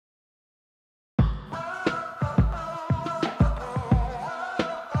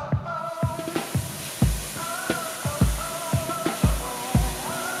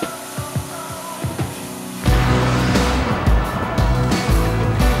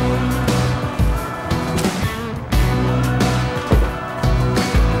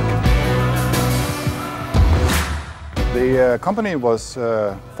The company was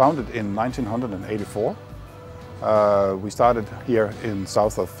founded in 1984. We started here in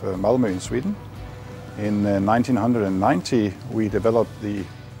south of Malmö in Sweden. In 1990 we developed the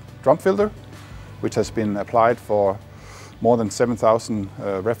drum filter, which has been applied for more than 7,000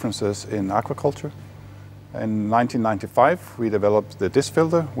 references in aquaculture. In 1995 we developed the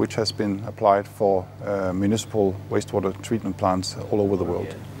Discfilter, which has been applied for municipal wastewater treatment plants all over the world.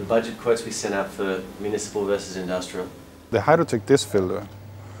 Yeah. The budget quotes we sent out for municipal versus industrial. The Hydrotech Discfilter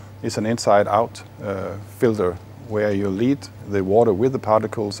is an inside-out filter where you lead the water with the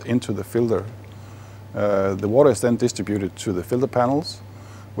particles into the filter. The water is then distributed to the filter panels,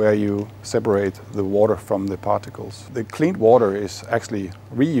 where you separate the water from the particles. The cleaned water is actually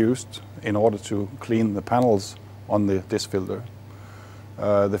reused in order to clean the panels on the Discfilter.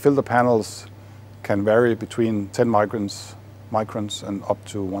 The filter panels can vary between 10 microns and up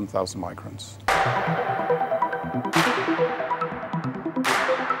to 1,000 microns.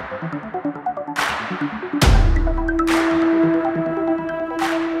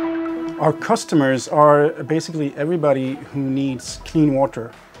 Our customers are basically everybody who needs clean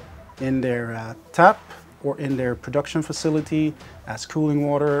water in their tap or in their production facility as cooling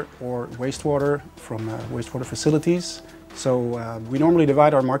water or wastewater from wastewater facilities. So we normally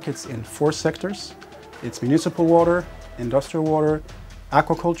divide our markets in 4 sectors. It's municipal water, industrial water,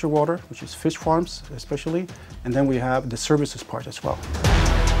 aquaculture water, which is fish farms especially, and then we have the services part as well.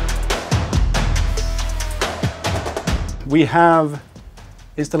 We have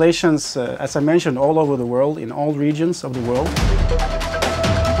installations, as I mentioned, all over the world, in all regions of the world.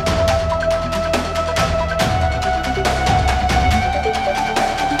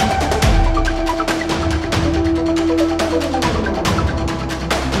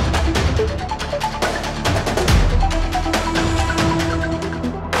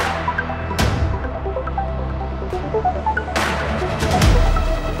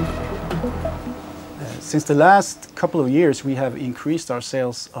 Since the last couple of years, we have increased our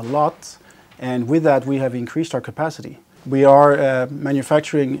sales a lot, and with that, we have increased our capacity. We are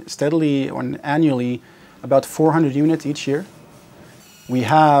manufacturing steadily and annually about 400 units each year. We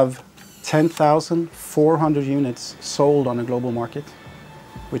have 10,400 units sold on a global market,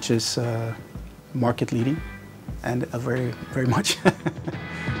 which is market leading, and very, very much.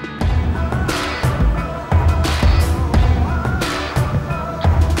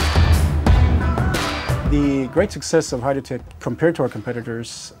 The great success of Hydrotech compared to our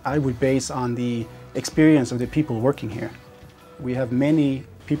competitors, I would base on the experience of the people working here. We have many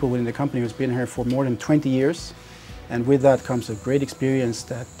people within the company who's been here for more than 20 years, and with that comes a great experience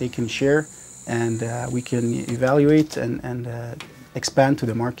that they can share, and we can evaluate and expand to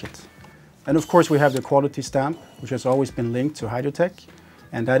the market. And of course we have the quality stamp, which has always been linked to Hydrotech,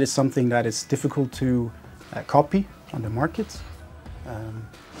 and that is something that is difficult to copy on the market.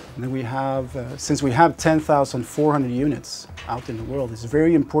 And then we have, since we have 10,400 units out in the world, it's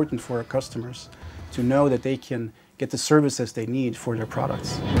very important for our customers to know that they can get the services they need for their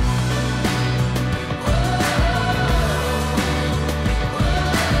products.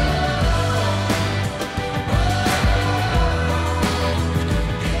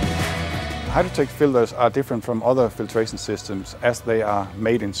 Hydrotech filters are different from other filtration systems as they are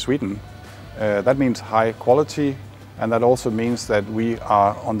made in Sweden. That means high quality, and that also means that we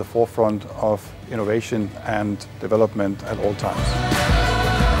are on the forefront of innovation and development at all times.